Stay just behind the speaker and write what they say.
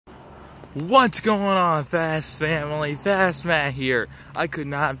What's going on, Fast Family? Fast Matt here. I could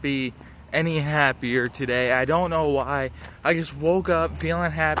not be any happier today. I don't know why. I just woke up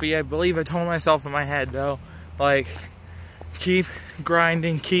feeling happy. I believe I told myself in my head, though, like, keep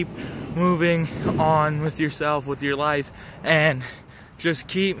grinding, keep moving on with yourself, with your life, and just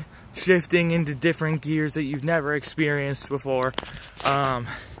keep shifting into different gears that you've never experienced before. And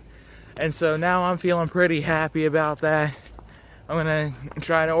so now I'm feeling pretty happy about that. I'm gonna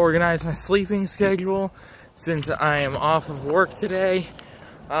try to organize my sleeping schedule since I am off of work today.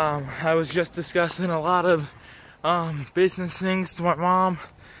 I was just discussing a lot of business things to my mom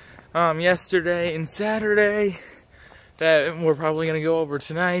yesterday and Saturday that we're probably gonna go over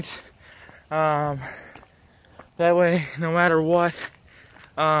tonight. That way, no matter what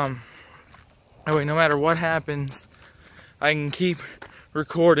happens, I can keep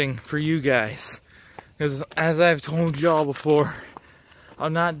recording for you guys. Because as I've told y'all before,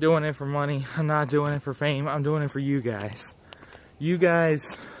 I'm not doing it for money. I'm not doing it for fame. I'm doing it for you guys. You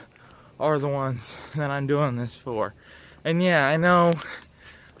guys are the ones that I'm doing this for. And yeah, I know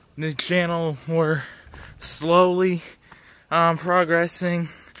the channel, we're slowly progressing.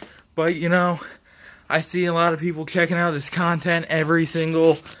 But you know, I see a lot of people checking out this content every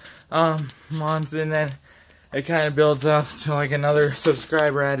single month, and then it kind of builds up to like another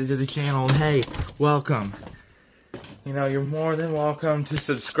subscriber added to the channel. And hey, welcome. You know, you're more than welcome to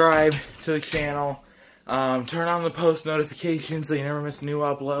subscribe to the channel. Turn on the post notifications so you never miss a new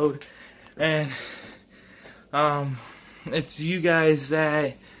upload. And it's you guys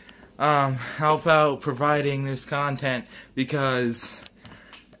that help out providing this content, because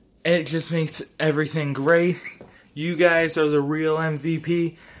it just makes everything great. You guys are the real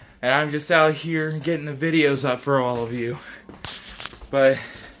MVP. And I'm just out here getting the videos up for all of you. But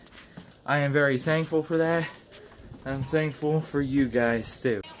I am very thankful for that. I'm thankful for you guys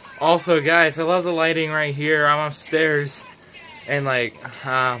too. Also guys, I love the lighting right here. I'm upstairs and like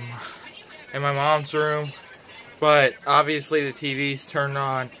in my mom's room. But obviously the TV's turned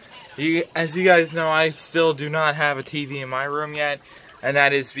on. As you guys know, I still do not have a TV in my room yet. And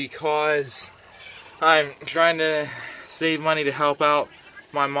that is because I'm trying to save money to help out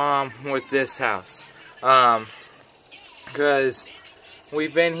my mom with this house, because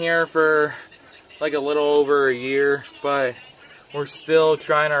we've been here for like a little over a year, but we're still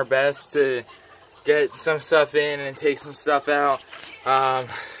trying our best to get some stuff in and take some stuff out, and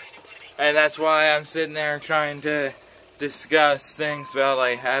that's why I'm sitting there trying to discuss things about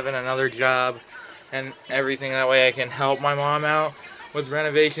like having another job and everything. That way I can help my mom out with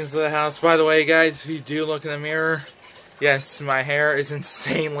renovations of the house. By the way guys, if you do look in the mirror, yes, my hair is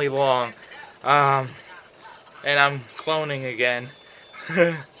insanely long, and I'm cloning again.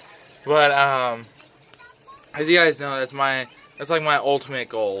 But as you guys know, that's like my ultimate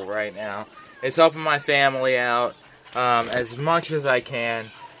goal right now. It's helping my family out as much as I can,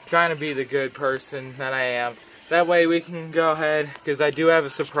 trying to be the good person that I am. That way we can go ahead, because I do have a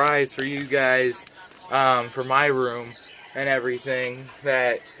surprise for you guys for my room and everything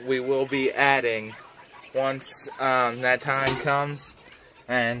that we will be adding once that time comes,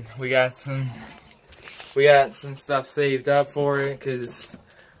 and we got some stuff saved up for it, because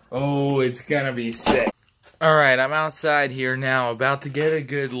it's gonna be sick. Alright, I'm outside here now, about to get a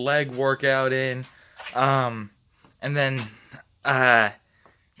good leg workout in, and then try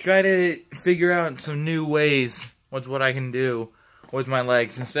to figure out some new ways with what I can do with my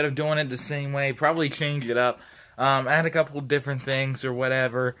legs. Instead of doing it the same way, probably change it up, add a couple different things or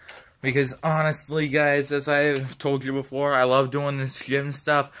whatever. Because honestly, guys, as I've told you before, I love doing this gym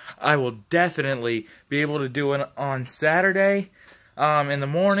stuff. I will definitely be able to do it on Saturday in the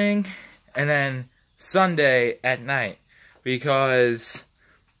morning, and then Sunday at night. Because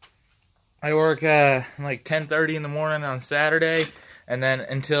I work like 10:30 in the morning on Saturday, and then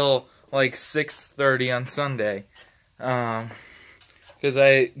until like 6:30 on Sunday. Because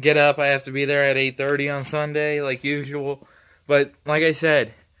I get up, I have to be there at 8:30 on Sunday, like usual. But like I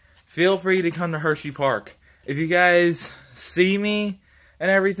said, feel free to come to Hershey Park. If you guys see me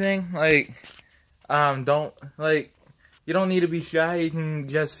and everything, like, you don't need to be shy. You can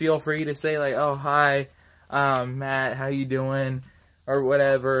just feel free to say, like, oh, hi, Matt, how you doing, or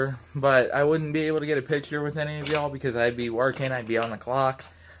whatever. But I wouldn't be able to get a picture with any of y'all because I'd be working, I'd be on the clock.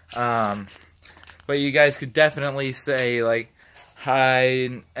 But you guys could definitely say, like, hi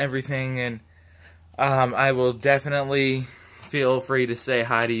and everything, and I will definitely feel free to say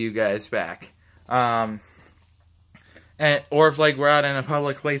hi to you guys back. Or if like we're out in a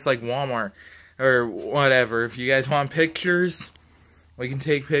public place like Walmart or whatever, if you guys want pictures, we can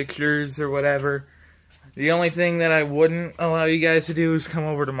take pictures or whatever. The only thing that I wouldn't allow you guys to do is come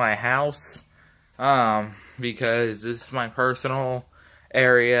over to my house, because this is my personal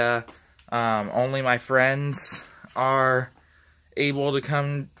area. Only my friends are able to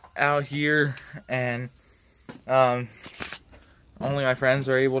come out here, and only my friends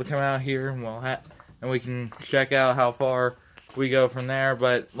are able to come out here, and we can check out how far we go from there.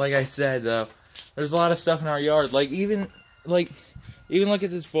 But like I said, though, there's a lot of stuff in our yard. Even look at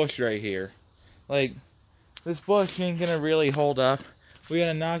this bush right here. Like, this bush ain't gonna really hold up. We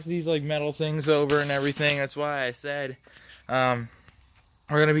gotta knock these like metal things over and everything. That's why I said we're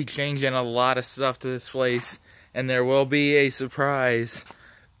gonna be changing a lot of stuff to this place, and there will be a surprise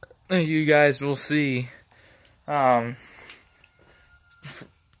that you guys will see. You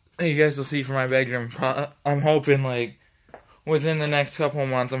guys will see from my bedroom. I'm hoping like within the next couple of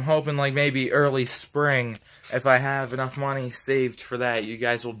months. I'm hoping like maybe early spring, if I have enough money saved for that. You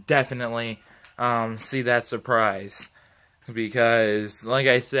guys will definitely see that surprise, because like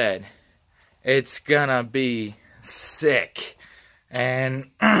I said, it's gonna be sick. And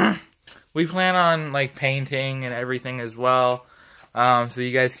we plan on like painting and everything as well, so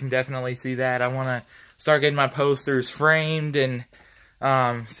you guys can definitely see that. I want to start getting my posters framed and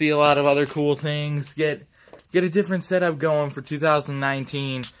see a lot of other cool things, get a different setup going for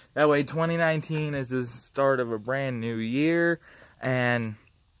 2019. That way 2019 is the start of a brand new year, and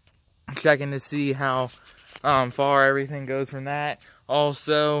checking to see how far everything goes from that.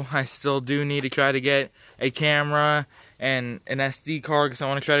 Also, I still do need to try to get a camera and an SD card, because I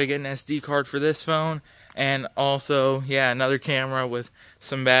want to try to get an SD card for this phone, and also, yeah, another camera with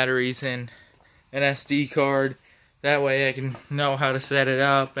some batteries and an SD card. That way I can know how to set it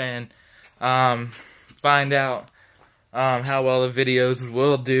up and find out how well the videos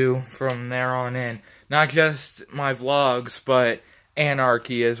will do from there on in. Not just my vlogs, but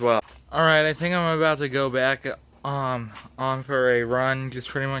Anarchy as well. Alright, I think I'm about to go back on for a run. Just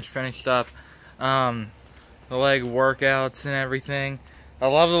pretty much finished up the leg workouts and everything. I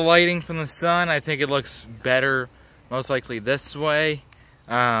love the lighting from the sun. I think it looks better most likely this way.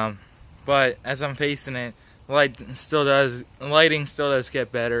 But as I'm facing it, lighting still does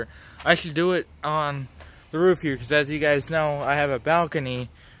get better. I should do it on the roof here, because as you guys know, I have a balcony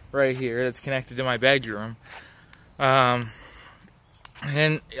right here that's connected to my bedroom.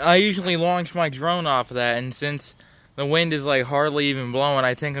 And I usually launch my drone off of that, and since the wind is like hardly even blowing,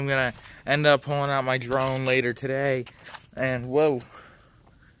 I think I'm gonna end up pulling out my drone later today and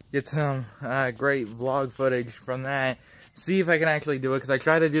get some great vlog footage from that. See if I can actually do it, because I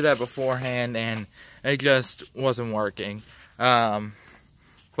tried to do that beforehand and it just wasn't working.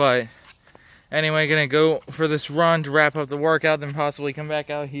 But anyway, gonna go for this run to wrap up the workout, then possibly come back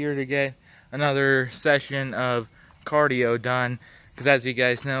out here to get another session of cardio done, because as you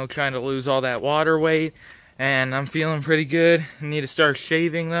guys know, trying to lose all that water weight, and I'm feeling pretty good. I need to start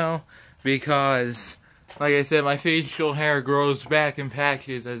shaving though, because like I said, my facial hair grows back in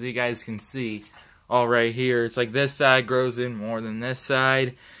patches, as you guys can see all right here. It's like this side grows in more than this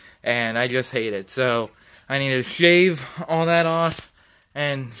side, and I just hate it. So I need to shave all that off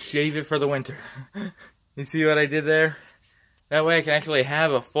and shave it for the winter. You see what I did there? That way I can actually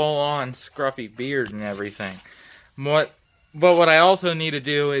have a full-on scruffy beard and everything. But what I also need to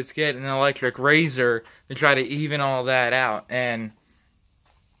do is get an electric razor to try to even all that out and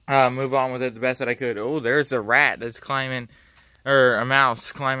move on with it the best that I could. Oh, there's a rat that's climbing, or a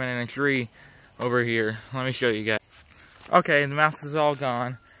mouse climbing in a tree over here. Let me show you guys. Okay, the mouse is all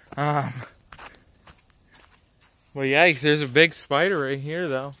gone. Well, yikes, there's a big spider right here,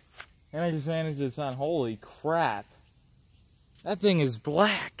 though. And I just managed this on. Holy crap. That thing is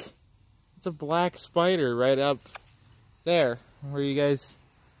black. It's a black spider right up there. Where you guys...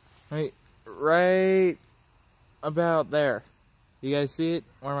 Right about there. You guys see it?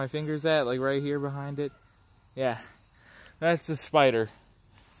 Where my finger's at? Like right here behind it? Yeah. That's the spider.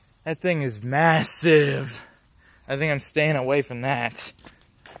 That thing is massive. I think I'm staying away from that.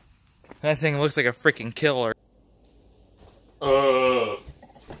 That thing looks like a freaking killer. I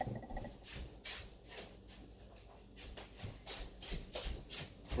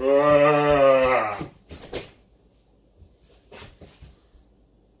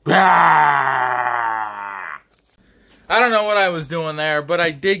don't know what I was doing there, but I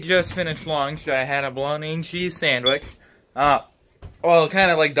did just finish lunch. I had a bologna and cheese sandwich. Well,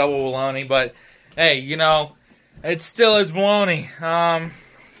 kind of like double bologna, but hey, you know, it still is bologna.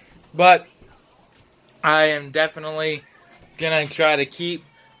 But I am definitely gonna try to keep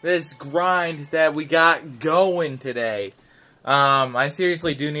this grind that we got going today. I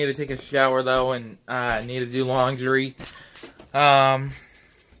seriously do need to take a shower though, and need to do laundry.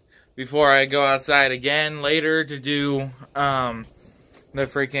 before I go outside again later to do the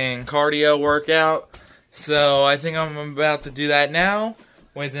freaking cardio workout. So I think I'm about to do that now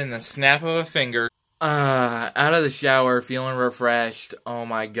within the snap of a finger. Out of the shower, feeling refreshed. Oh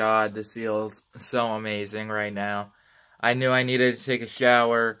my god, this feels so amazing right now. I knew I needed to take a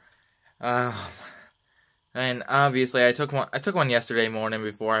shower. And obviously I took one yesterday morning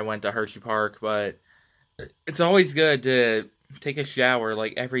before I went to Hershey Park, but it's always good to take a shower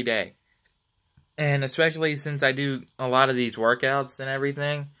like every day. And especially since I do a lot of these workouts and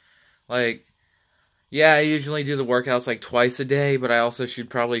everything, like, yeah, I usually do the workouts like twice a day, but I also should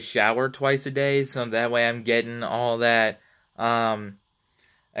probably shower twice a day, so that way I'm getting all that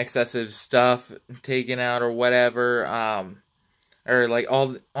excessive stuff taken out or whatever, or like all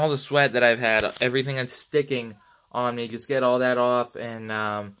the sweat that I've had, everything that's sticking on me, just get all that off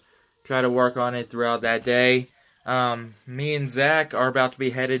and try to work on it throughout that day. Me and Zach are about to be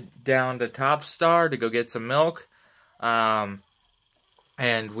headed down to Top Star to go get some milk.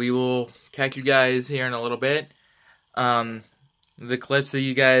 And we will catch you guys here in a little bit. The clips that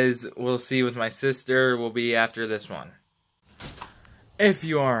you guys will see with my sister will be after this one. If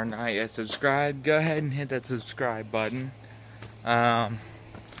you are not yet subscribed, go ahead and hit that subscribe button.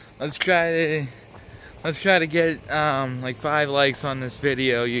 Let's try to get like 5 likes on this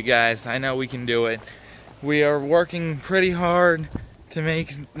video, you guys. I know we can do it. We are working pretty hard to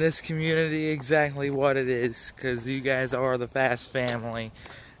make this community exactly what it is, because you guys are the Fast family,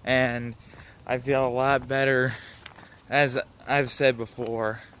 and I feel a lot better, as I've said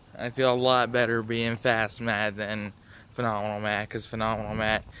before, I feel a lot better being Fast Matt than Phenomenal Matt, because Phenomenal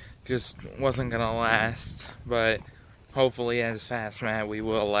Matt just wasn't gonna last, but hopefully as Fast Matt we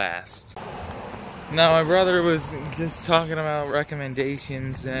will last. Now, my brother was just talking about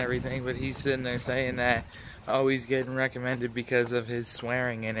recommendations and everything, but he's sitting there saying that, oh, he's getting recommended because of his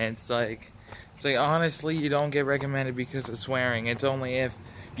swearing, and it's like honestly, you don't get recommended because of swearing. It's only if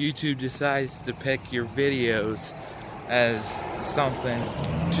YouTube decides to pick your videos as something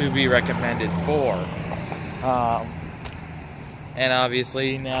to be recommended for. And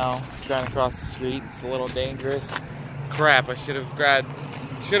obviously now trying to cross the street, it's a little dangerous. Crap, I should have put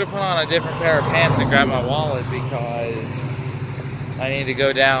on a different pair of pants and grabbed my wallet, because I need to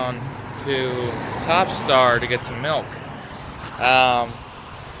go down to Top Star to get some milk.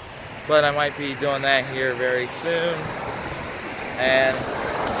 But I might be doing that here very soon. And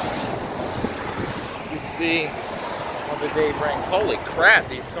you see what the day brings. Holy crap,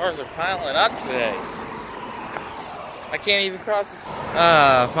 these cars are piling up today. I can't even cross the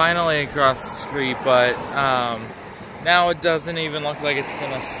street. Finally across the street, but now it doesn't even look like it's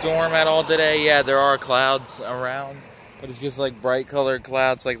gonna storm at all today. Yeah, there are clouds around, but it's just like bright colored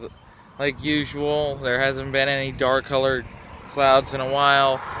clouds like usual. There hasn't been any dark colored clouds in a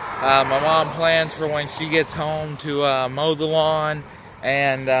while. My mom plans for when she gets home to mow the lawn,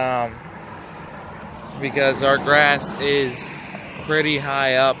 and because our grass is pretty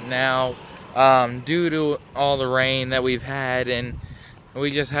high up now due to all the rain that we've had, and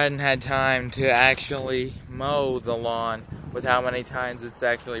we just hadn't had time to actually mow the lawn with how many times it's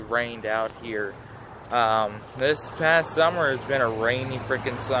actually rained out here. This past summer has been a rainy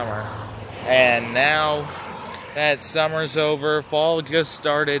freaking summer. And now that summer's over, fall just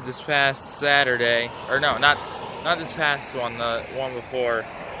started this past Saturday. Or no, not this past one, the one before.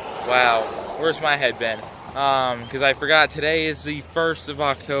 Wow, where's my head been? Because I forgot today is the 1st of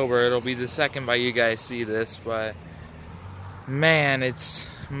October. It'll be the 2nd by you guys see this, but man, it's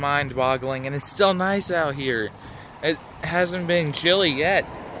mind-boggling, and it's still nice out here. It hasn't been chilly yet.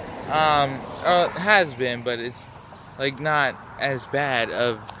 It has been, but it's like not as bad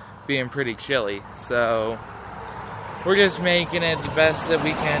of being pretty chilly. So we're just making it the best that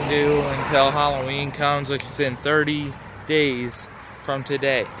we can do until Halloween comes, which is in 30 days from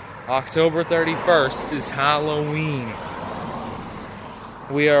today. October 31st is Halloween.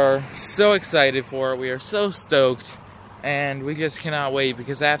 We are so excited for it. We are so stoked. And we just cannot wait,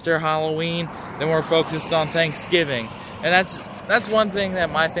 because after Halloween, then we're focused on Thanksgiving. And that's one thing that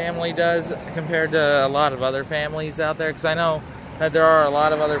my family does compared to a lot of other families out there, because I know that there are a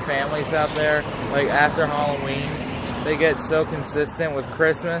lot of other families out there, like after Halloween, they get so consistent with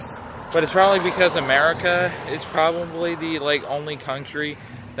Christmas. But it's probably because America is probably the only country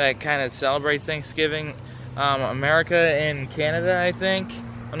that kind of celebrates Thanksgiving. America and Canada, I think.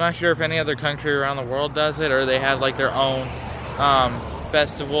 I'm not sure if any other country around the world does it, or they have like their own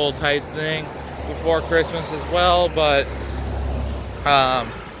festival type thing before Christmas as well. But a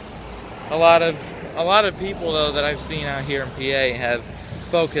lot of people though that I've seen out here in PA have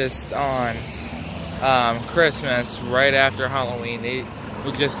focused on Christmas right after Halloween.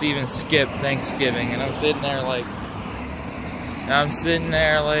 would just even skip Thanksgiving. And I'm sitting there like,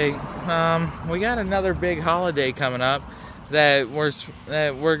 we got another big holiday coming up that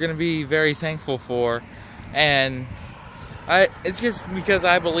we're gonna be very thankful for, and it's just because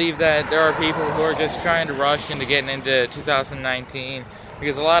I believe that there are people who are just trying to rush into getting into 2019,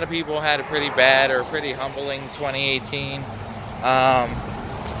 because a lot of people had a pretty bad or pretty humbling 2018.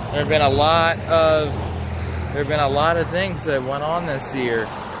 There have been a lot of things that went on this year,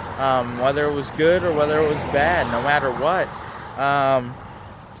 whether it was good or whether it was bad. No matter what,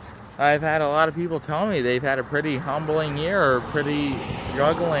 I've had a lot of people tell me they've had a pretty humbling year or pretty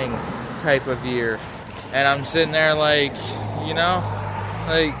struggling type of year. And I'm sitting there like, you know,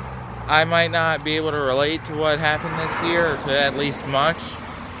 like, I might not be able to relate to what happened this year, or to at least much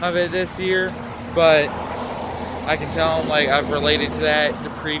of it this year, but I can tell, like, I've related to that the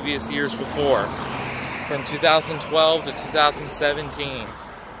previous years before. From 2012 to 2017,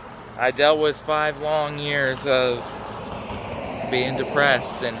 I dealt with 5 long years of being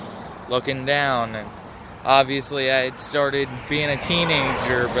depressed and looking down, and obviously I had started being a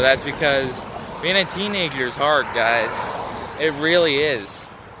teenager, but that's because being a teenager is hard, guys. It really is.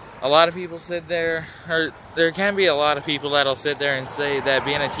 A lot of people sit there, or there can be a lot of people that'll sit there and say that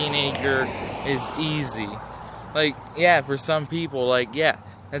being a teenager is easy. Like, yeah, for some people, like, yeah,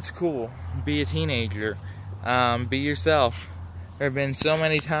 that's cool. Be a teenager. Be yourself. There have been so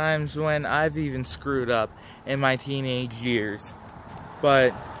many times when I've even screwed up in my teenage years.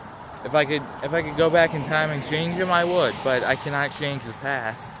 But if I could go back in time and change them, I would. But I cannot change the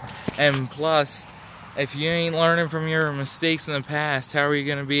past. And plus, if you ain't learning from your mistakes in the past, how are you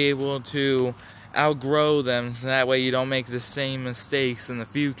going to be able to outgrow them so that way you don't make the same mistakes in the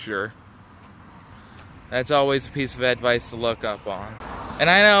future? That's always a piece of advice to look up on. And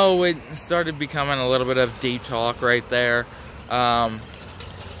I know it started becoming a little bit of deep talk right there.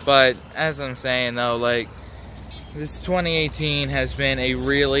 But as I'm saying though, like, this 2018 has been a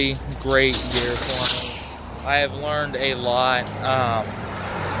really great year for me. I have learned a lot.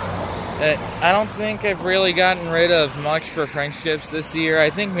 I don't think I've really gotten rid of much for friendships this year. I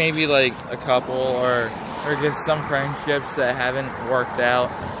think maybe like a couple or just some friendships that haven't worked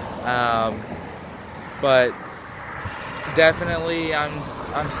out. But definitely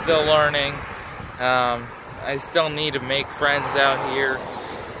I'm still learning. I still need to make friends out here.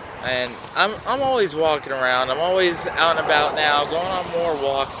 And I'm always walking around. I'm always out and about now, going on more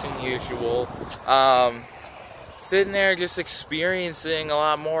walks than usual. Sitting there just experiencing a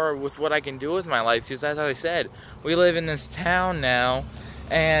lot more with what I can do with my life. Because as I said, we live in this town now,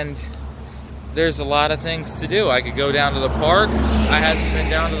 and there's a lot of things to do. I could go down to the park. I haven't been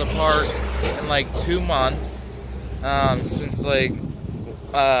down to the park in like 2 months. Since like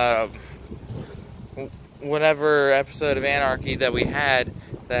whatever episode of Anarchy that we had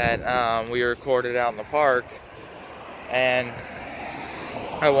that we recorded out in the park, and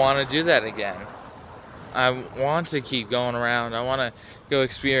I want to do that again. I want to keep going around. I want to go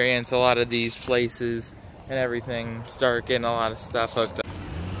experience a lot of these places and everything, start getting a lot of stuff hooked up.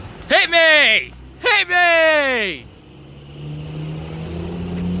 Hit me! Hit me!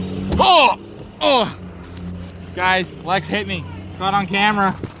 Oh! Oh! Guys, Lex hit me. Caught on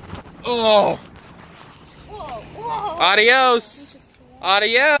camera. Oh! Adios!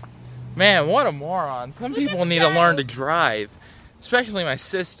 Adios! Man, what a moron. Some people need to learn to drive. Especially my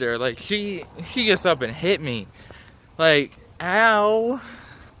sister. Like, she gets up and hit me. Like, ow.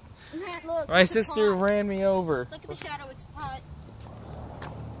 Look, my sister ran me over. Look at the shadow, it's a pot.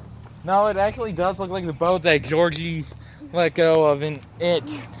 No, it actually does look like the boat that Georgie let go of in It.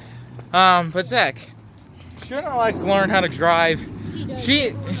 But Zach, shouldn't Alex learn how to drive?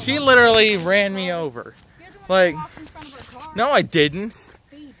 She literally ran me over. Like, no, I didn't.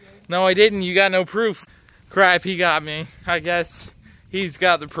 No, I didn't. You got no proof. Crap, he got me. I guess he's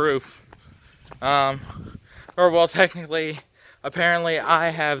got the proof. Or, well, technically, apparently I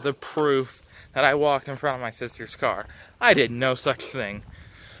have the proof that I walked in front of my sister's car. I did no such thing.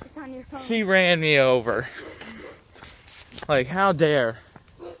 It's on your phone. She ran me over. Like, how dare.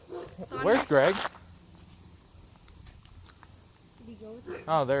 Where's Greg? Did he go with you?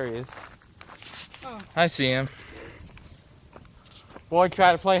 Oh, there he is. Oh. I see him. Boy,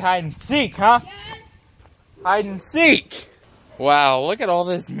 try to play hide and seek, huh? Yes. Hide and seek! Wow, look at all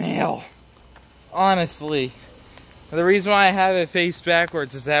this mail. Honestly. The reason why I have it faced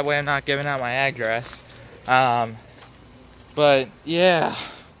backwards is that way I'm not giving out my address. But, yeah.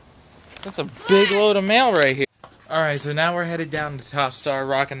 That's a big load of mail right here. Alright, so now we're headed down to Top Star,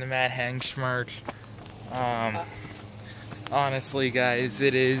 rocking the Mad Hanks merch. Honestly, guys,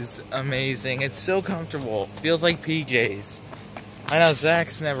 it is amazing. It's so comfortable. Feels like PJs. I know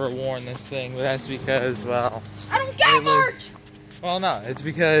Zach's never worn this thing, but that's because, well... I don't get merch! Well, no, it's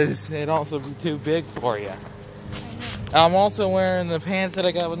because it'd also be too big for you. I'm also wearing the pants that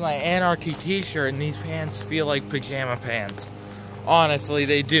I got with my Anarchy t-shirt, and these pants feel like pajama pants. Honestly,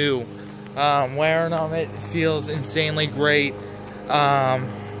 they do. Wearing them, it feels insanely great. I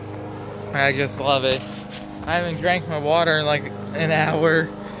just love it. I haven't drank my water in like an hour,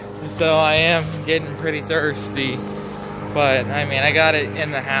 so I am getting pretty thirsty. But, I mean, I got it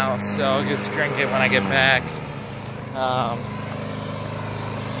in the house, so I'll just drink it when I get back.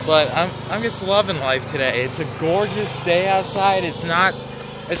 But I'm just loving life today. It's a gorgeous day outside. It's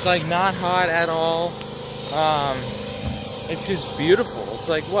like not hot at all. It's just beautiful. It's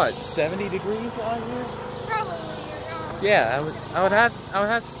like what, 70 degrees out here? Probably. Yeah, I would have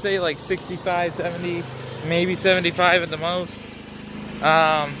to say like 65, 70, maybe 75 at the most.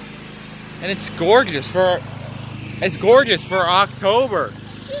 And it's gorgeous for October.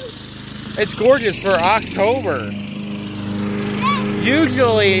 It's gorgeous for October.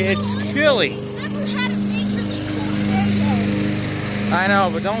 Usually it's chilly. I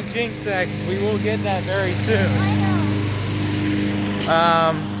know, but don't jinx that, 'cause we will get that very soon.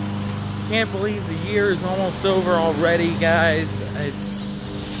 Can't believe the year is almost over already, guys.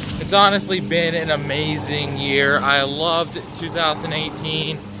 It's honestly been an amazing year. I loved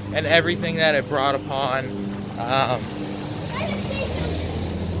 2018 and everything that it brought upon.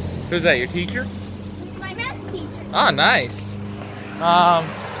 Who's that, your teacher? My math teacher. Oh, nice.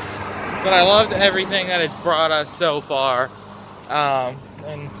 But I loved everything that it's brought us so far.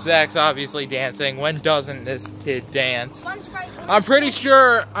 And Zach's obviously dancing. When doesn't this kid dance? I'm pretty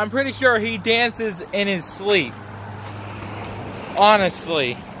sure he dances in his sleep.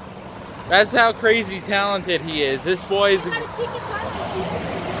 Honestly. That's how crazy talented he is. This boy is...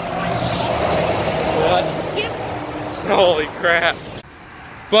 What? Holy crap.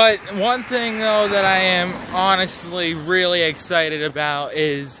 But one thing, though, that I am honestly really excited about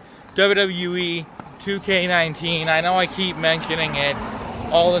is WWE 2K19. I know I keep mentioning it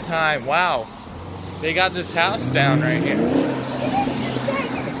all the time. Wow. They got this house down right here.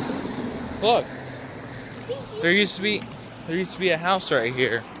 Look. There used to be a house right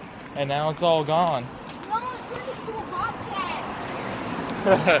here. And now it's all gone. No, it turned into a bobcat.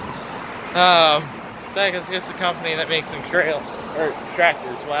 It's just a company that makes some tractors.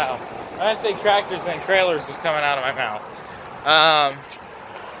 Wow. I didn't say tractors and trailers is coming out of my mouth.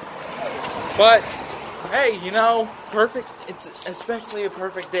 But hey, you know, it's especially a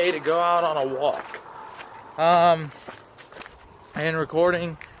perfect day to go out on a walk. And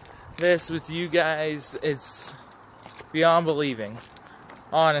recording this with you guys, it's beyond believing.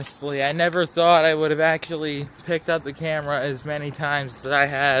 Honestly, I never thought I would have actually picked up the camera as many times as I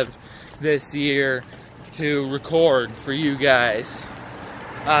have this year to record for you guys.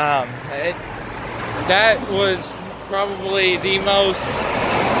 That was probably the most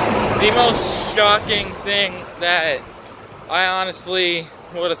shocking thing that I honestly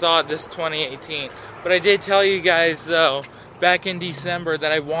would have thought this 2018. But I did tell you guys though, back in December,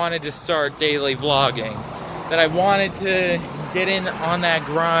 that I wanted to start daily vlogging. That I wanted to get in on that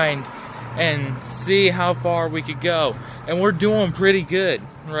grind and see how far we could go. And we're doing pretty good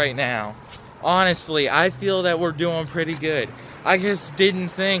right now. Honestly, I feel that we're doing pretty good. I just didn't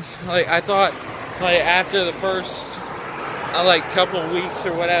think, like, I thought, like, after the first, like, couple weeks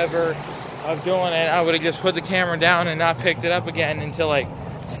or whatever of doing it, I would have just put the camera down and not picked it up again until, like,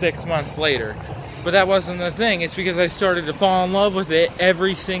 6 months later. But that wasn't the thing. It's because I started to fall in love with it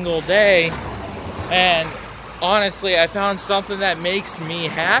every single day. And honestly, I found something that makes me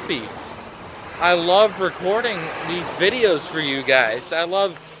happy. I love recording these videos for you guys. I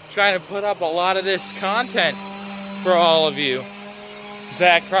love trying to put up a lot of this content for all of you.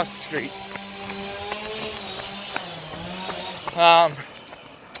 Zach, across the street.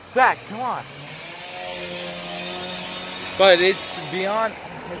 Zach, come on. But it's beyond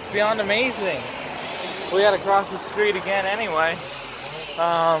amazing. We had to cross the street again anyway,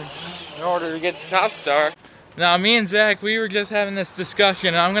 in order to get to Top Star. Now, me and Zach, we were just having this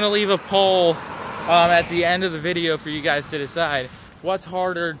discussion, and I'm gonna leave a poll at the end of the video for you guys to decide what's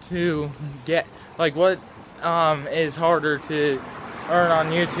harder to get, like what is harder to earn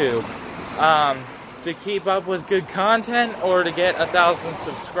on YouTube, to keep up with good content or to get 1,000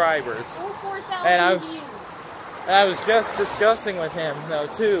 subscribers. Or 4,000 views. And I was just discussing with him though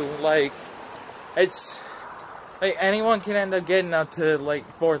too, like it's like anyone can end up getting up to like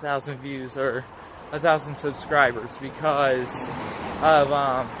 4,000 views or 1,000 subscribers because of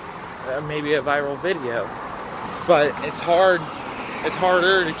maybe a viral video. But it's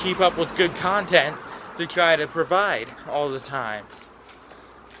harder to keep up with good content to try to provide all the time.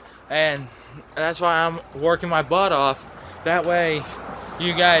 and that's why I'm working my butt off. That way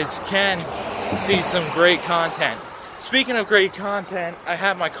you guys can see some great content. Speaking of great content, I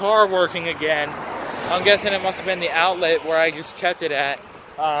have my car working again. I'm guessing it must have been the outlet where I just kept it at.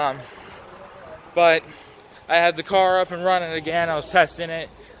 But I had the car up and running again. I was testing it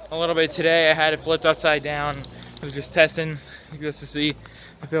a little bit today. I had it flipped upside down. I was just testing just to see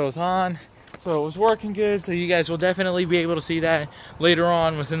if it was on. So it was working good. So you guys will definitely be able to see that later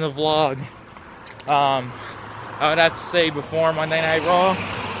on within the vlog. I would have to say before Monday Night Raw.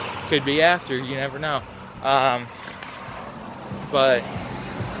 Could be after. You never know. But,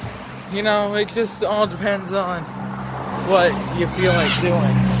 you know, it just all depends on what you feel like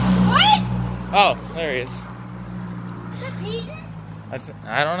doing. What? Oh, there he is. Is that Peyton?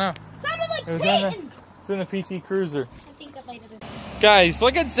 I don't know. Sounded like It was Peyton. It's in the PT Cruiser. I think that might have been. Guys,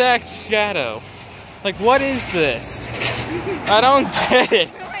 look at Zach's shadow. Like, what is this? I don't get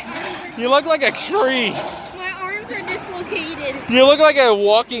it. You look like a tree. My arms are dislocated. You look like a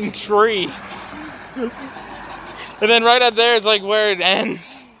walking tree. And then right up there is like where it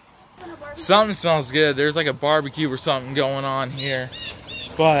ends. Something smells good. There's like a barbecue or something going on here.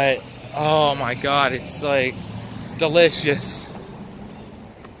 But, oh my God, it's like delicious.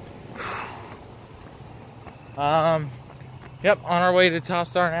 Yep, on our way to Top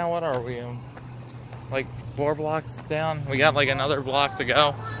Star now. What are we? Like 4 blocks down? We got like another block to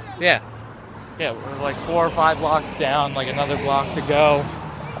go. Yeah, we're like 4 or 5 blocks down, like another block to go.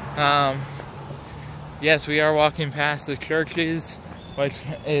 Yes, we are walking past the churches, which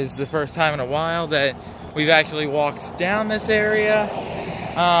is the first time in a while that we've actually walked down this area.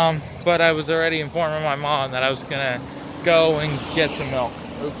 But I was already informing my mom that I was gonna go and get some milk.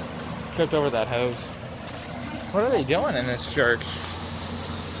 Oops, tripped over that hose. What are they doing in this church?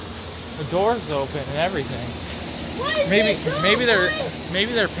 The door's open and everything. What is Maybe it doing?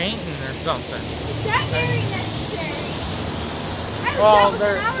 maybe they're painting or something. Is that very necessary? Well,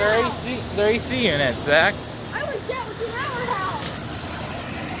 they're AC units, Zach. I wish that was in our house.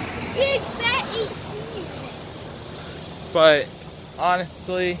 Big fat AC unit. But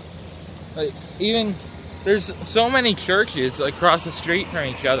honestly, like, even there's so many churches across the street from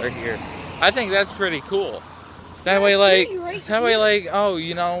each other here. I think that's pretty cool. That way, like, oh,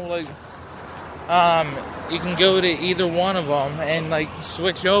 you know, like, you can go to either one of them and like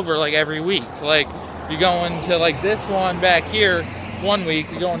switch over like every week. Like, you go into like this one back here one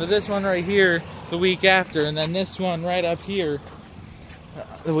week, you go into this one right here the week after, and then this one right up here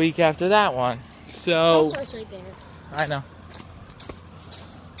the week after that one. So Source right there. I know.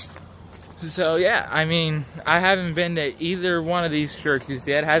 So yeah, I mean, I haven't been to either one of these churches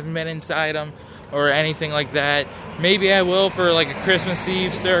yet. I haven't been inside them or anything like that. Maybe I will for like a Christmas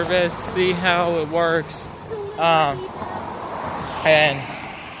Eve service, see how it works, and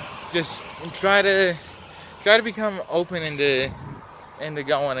just try to become open into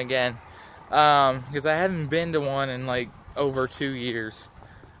going again, because I haven't been to one in like over 2 years,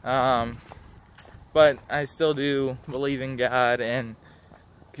 but I still do believe in God and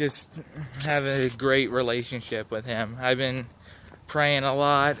just have a great relationship with Him. I've been praying a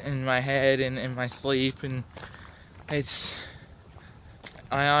lot in my head and in my sleep, and I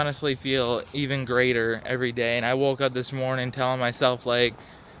honestly feel even greater every day. And I woke up this morning telling myself, like,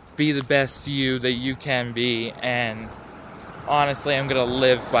 be the best you that you can be, and honestly, I'm gonna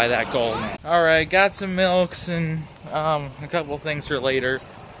live by that goal. Alright, got some milks and a couple things for later,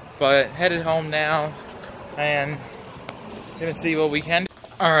 but headed home now and gonna see what we can do.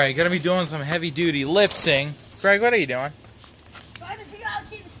 Alright, gonna be doing some heavy duty lifting. Greg, what are you doing? Trying to figure out how to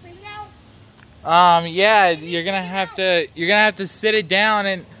change the spring now. Yeah, you're gonna have to sit it down,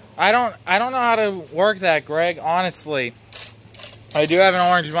 and I don't know how to work that, Greg, honestly. I do have an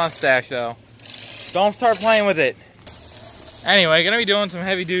orange mustache though. Don't start playing with it. Anyway, gonna be doing some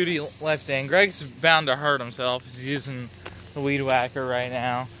heavy duty lifting. Greg's bound to hurt himself. He's using the weed whacker right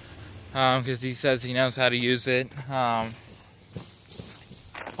now, because he says he knows how to use it.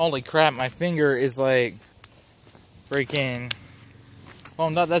 Holy crap, my finger is like freaking. Oh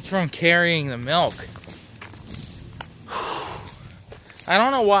no, that's from carrying the milk. I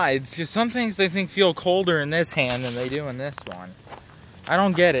don't know why. It's just some things I think feel colder in this hand than they do in this one. I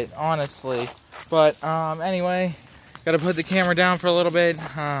don't get it, honestly. But anyway, gotta put the camera down for a little bit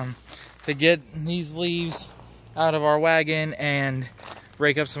to get these leaves out of our wagon and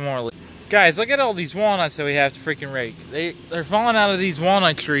rake up some more leaves. Guys, look at all these walnuts that we have to freaking rake. They're falling out of these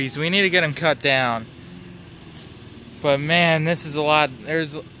walnut trees. We need to get them cut down. But man, this is a lot.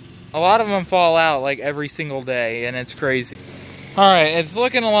 There's a lot of them fall out like every single day, and it's crazy. Alright, it's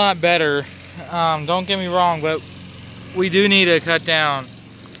looking a lot better. Don't get me wrong, but we do need to cut down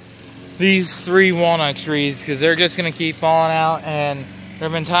these 3 walnut trees because they're just gonna keep falling out. And there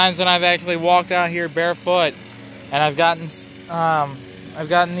have been times when I've actually walked out here barefoot and I've gotten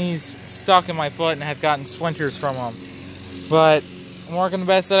these stuck in my foot and have gotten splinters from them. But I'm working the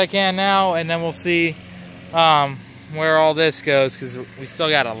best that I can now, and then we'll see where all this goes because we still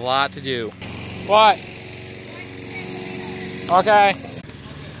got a lot to do. What? Okay.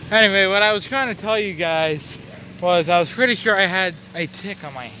 Anyway, what I was trying to tell you guys was I was pretty sure I had a tick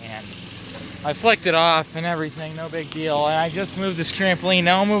on my hand. I flicked it off and everything, no big deal. And I just moved this trampoline.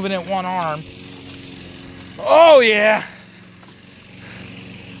 Now I'm moving it 1 arm. Oh yeah!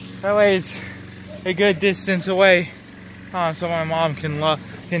 That way it's a good distance away so my mom can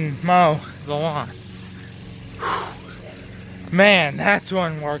mow the lawn. Man, that's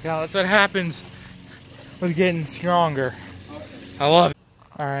one workout. That's what happens with getting stronger. I love it.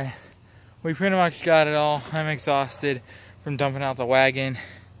 Alright, we pretty much got it all. I'm exhausted from dumping out the wagon.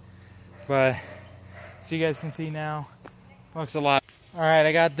 But, as you guys can see now, looks a lot. Alright,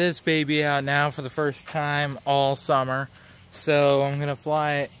 I got this baby out now for the first time all summer. So I'm gonna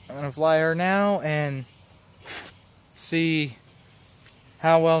fly her now and see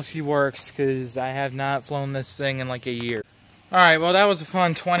how well she works, because I have not flown this thing in like a year. Alright, well that was a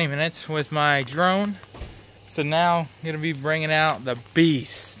fun 20 minutes with my drone. So now I'm gonna be bringing out the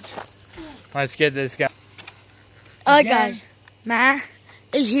beast. Let's get this guy. Alright guys, Matt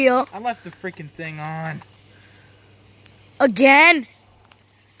is here. I left the freaking thing on. Again?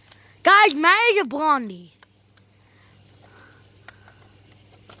 Guys, Matt is a blondie.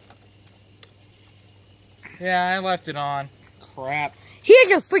 Yeah, I left it on. Crap. He's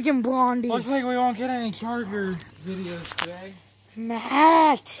a freaking blondie. Looks like we won't get any Charger videos today.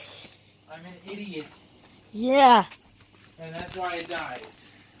 Matt. I'm an idiot. Yeah. And that's why it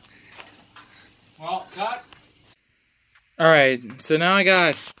dies. Well, cut. Alright, so now I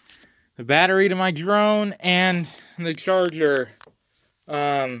got the battery to my drone and the charger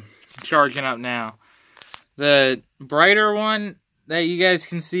charging up now. The brighter one that you guys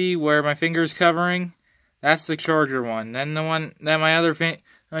can see where my finger's covering, that's the charger one. Then the one that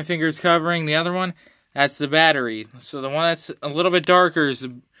my finger's covering, the other one, that's the battery. So the one that's a little bit darker is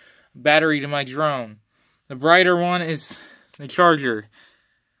the battery to my drone. The brighter one is the charger.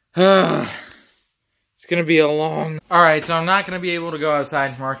 It's going to be a long... Alright, so I'm not going to be able to go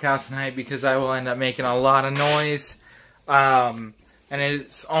outside and work out tonight because I will end up making a lot of noise. And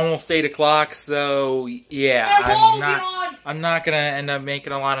it's almost 8 o'clock, so yeah, I'm not going to end up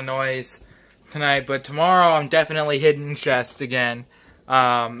making a lot of noise tonight. But tomorrow I'm definitely hitting chest again.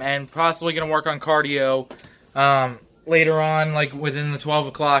 And possibly going to work on cardio later on, like within the 12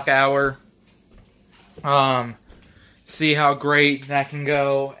 o'clock hour. See how great that can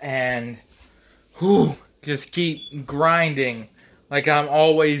go, and just keep grinding like I'm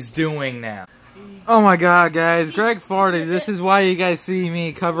always doing now. Oh my god, guys, Greg farted. This is why you guys see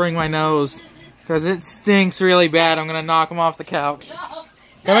me covering my nose, because it stinks really bad. I'm gonna knock him off the couch. No,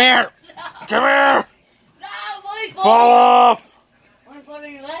 Come here! Come here! No, Fall off! Want to put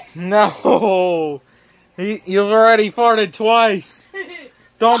on your leg? No! You've already farted twice.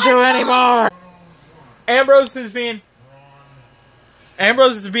 Don't do any more! Ambrose is being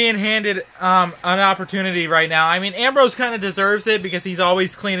handed an opportunity right now. I mean, Ambrose kind of deserves it because he's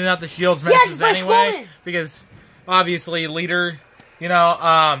always cleaning up the Shield's messes anyway. Because obviously, leader, you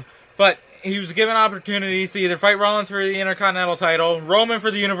know. But he was given opportunities to either fight Rollins for the Intercontinental title, Roman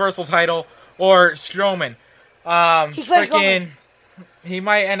for the Universal title, or Strowman. He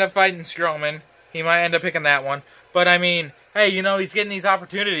might end up fighting Strowman. He might end up picking that one. But I mean, hey, you know, he's getting these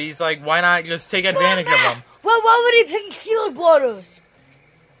opportunities. Like, why not just take advantage of them? Well, why would he pick Shield Brothers?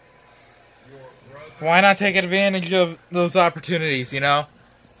 Why not take advantage of those opportunities, you know?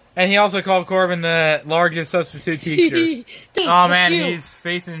 And he also called Corbin the largest substitute teacher. Oh man, he's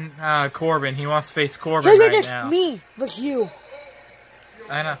facing Corbin. He wants to face Corbin right just now. Me with you.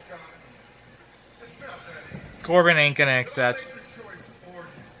 I know. Corbin ain't gonna accept.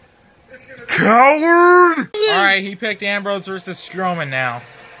 Coward! Alright, he picked Ambrose versus Strowman now.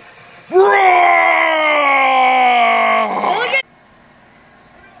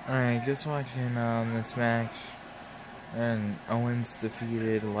 Alright, just watching this match. And Owens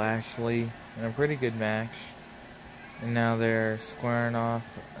defeated Lashley in a pretty good match. And now they're squaring off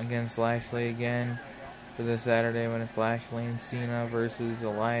against Lashley again for this Saturday when it's Lashley and Cena versus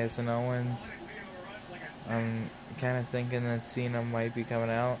Elias and Owens. I'm kind of thinking that Cena might be coming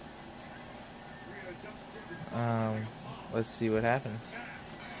out. Let's see what happens.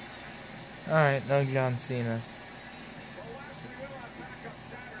 Alright, no John Cena.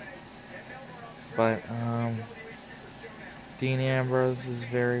 But, Dean Ambrose is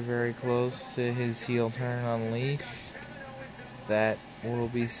very, very close to his heel turn Unleashed. That will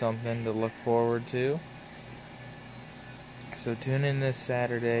be something to look forward to. So tune in this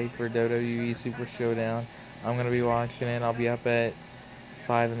Saturday for WWE Super Showdown. I'm going to be watching it. I'll be up at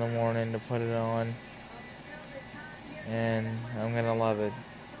 5 in the morning to put it on. And I'm going to love it.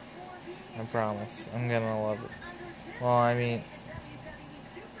 I promise. I'm going to love it. Well, I mean,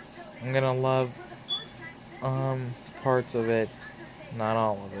 I'm going to love parts of it, not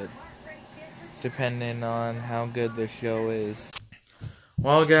all of it, depending on how good the show is.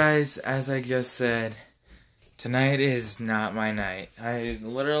 Well, guys, as I just said, tonight is not my night. I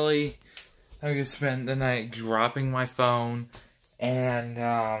just spent the night dropping my phone, and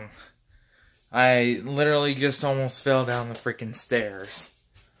I literally just almost fell down the freaking stairs.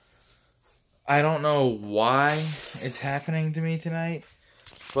 I don't know why it's happening to me tonight,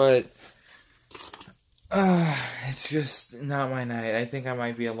 but it's just not my night. I think I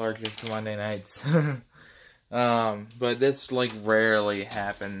might be allergic to Monday nights. But this, like, rarely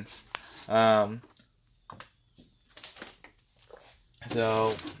happens. So,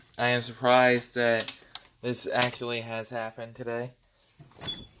 I am surprised that this actually has happened today.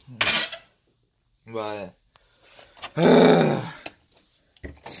 But, I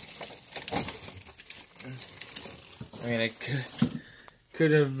mean, it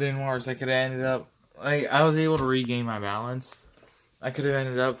could have been worse. I could have ended up, I was able to regain my balance. I could have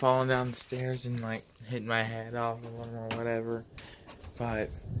ended up falling down the stairs and, like, hitting my head off or whatever. But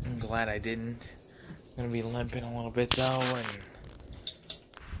I'm glad I didn't. I'm going to be limping a little bit, though, and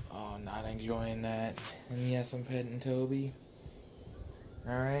not enjoying that. And yes, I'm petting Toby.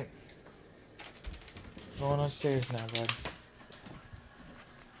 Alright. Going upstairs now, bud.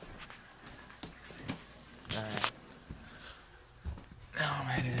 Alright. Now I'm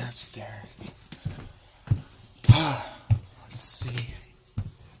headed upstairs. Let's see.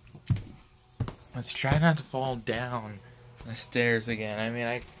 Let's try not to fall down the stairs again. I mean,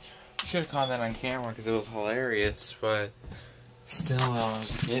 I should have caught that on camera because it was hilarious, but still, I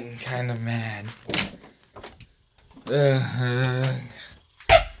was getting kind of mad.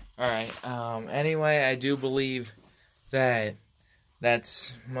 Alright, anyway, I do believe that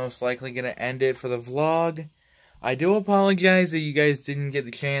that's most likely going to end it for the vlog. I do apologize that you guys didn't get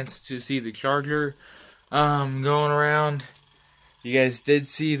the chance to see the charger going around. You guys did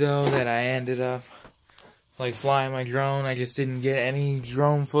see, though, that I ended up, like, flying my drone. I just didn't get any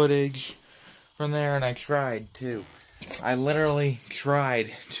drone footage from there, and I tried, too. I literally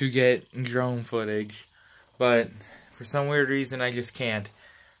tried to get drone footage, but for some weird reason, I just can't.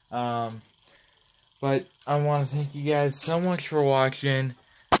 But I want to thank you guys so much for watching.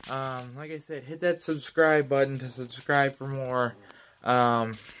 Like I said, hit that subscribe button to subscribe for more.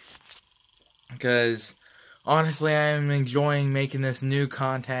 Because honestly, I am enjoying making this new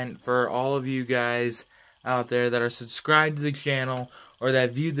content for all of you guys out there that are subscribed to the channel or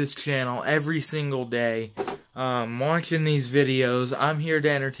that view this channel every single day. Watching these videos, I'm here to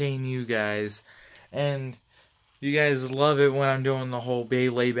entertain you guys. And you guys love it when I'm doing the whole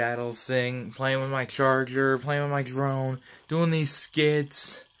Beyblade battles thing, playing with my charger, playing with my drone, doing these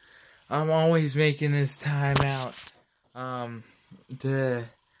skits. I'm always making this time out to,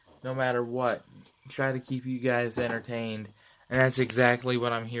 no matter what, try to keep you guys entertained. And that's exactly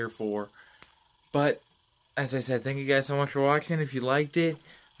what I'm here for. But, as I said, thank you guys so much for watching. If you liked it,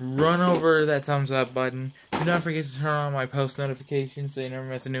 run over that thumbs up button. Do not forget to turn on my post notifications so you never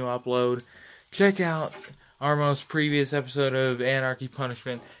miss a new upload. Check out our most previous episode of Anarchy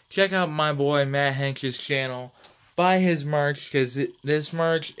Punishment. Check out my boy Matt Hench's channel. Buy his merch, because this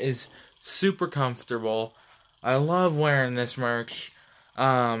merch is super comfortable. I love wearing this merch.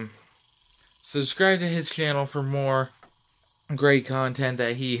 Subscribe to his channel for more great content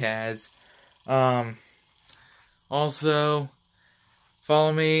that he has. Also,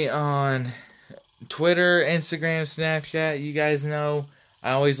 follow me on Twitter, Instagram, Snapchat. You guys know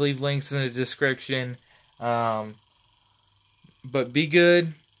I always leave links in the description. But be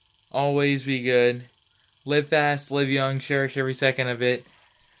good. Always be good. Live fast, live young, cherish every second of it.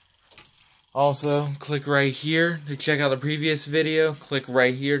 Also, click right here to check out the previous video. Click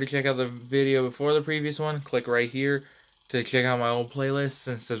right here to check out the video before the previous one. Click right here to check out my old playlists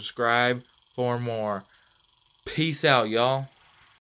and subscribe for more. Peace out, y'all.